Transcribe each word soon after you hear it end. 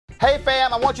Hey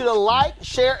fam, I want you to like,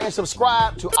 share, and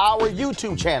subscribe to our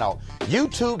YouTube channel,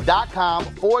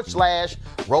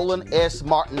 youtube.com/Roland S.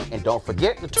 Martin. And don't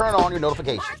forget to turn on your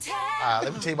notifications.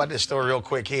 Let me tell you about this story real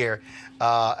quick here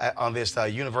on this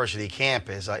university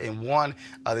campus.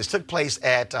 This took place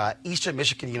at Eastern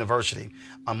Michigan University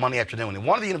on Monday afternoon. In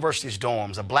one of the university's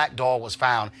dorms, a black doll was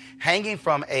found hanging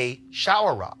from a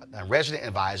shower rod. A resident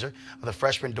advisor of the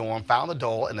freshman dorm found the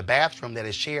doll in the bathroom that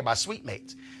is shared by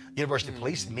suitemates. University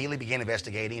police immediately began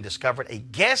investigating and discovered a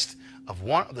guest of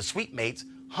one of the suitemates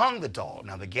hung the doll.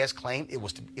 Now, the guest claimed it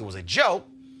was a joke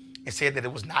and said that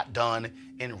it was not done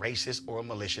in racist or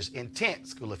malicious intent.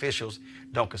 School officials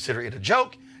don't consider it a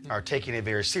joke, are taking it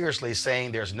very seriously,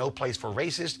 saying there's no place for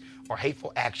racist or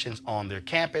hateful actions on their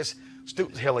campus.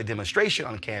 Students held a demonstration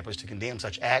on campus to condemn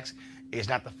such acts. It's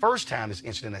not the first time this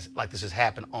incident like this has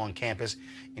happened on campus.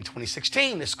 In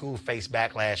 2016, the school faced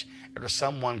backlash after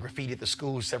someone graffitied the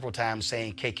school several times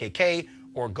saying KKK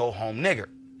or go home nigger.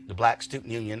 The Black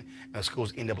Student Union and the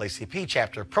school's NAACP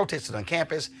chapter protested on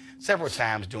campus several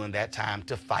times during that time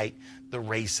to fight the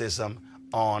racism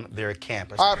on their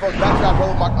campus. All right, folks, back to that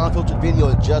Roland Martin Unfiltered video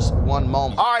in just one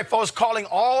moment. All right, folks, calling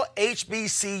all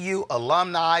HBCU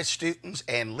alumni, students,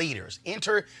 and leaders.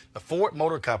 Enter the Ford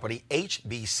Motor Company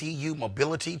HBCU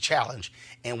Mobility Challenge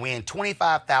and win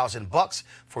 $25,000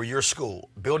 for your school.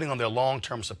 Building on their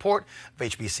long-term support of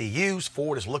HBCUs,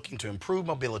 Ford is looking to improve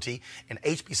mobility in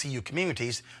HBCU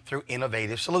communities through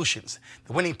innovative solutions.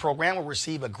 The winning program will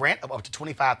receive a grant of up to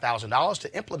 $25,000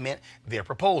 to implement their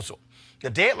proposal. The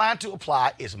deadline to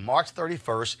apply is March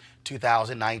 31st,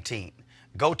 2019.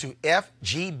 Go to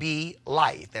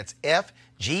FGB.Life. That's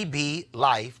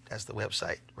FGB.Life. That's the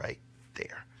website right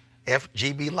there.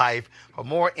 FGB.Life for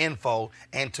more info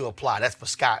and to apply. That's for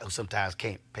Scott, who sometimes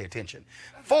can't pay attention.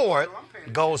 Ford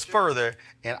goes further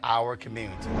in our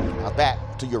community. Now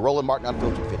back to your Roland Martin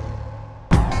Unfiltered video.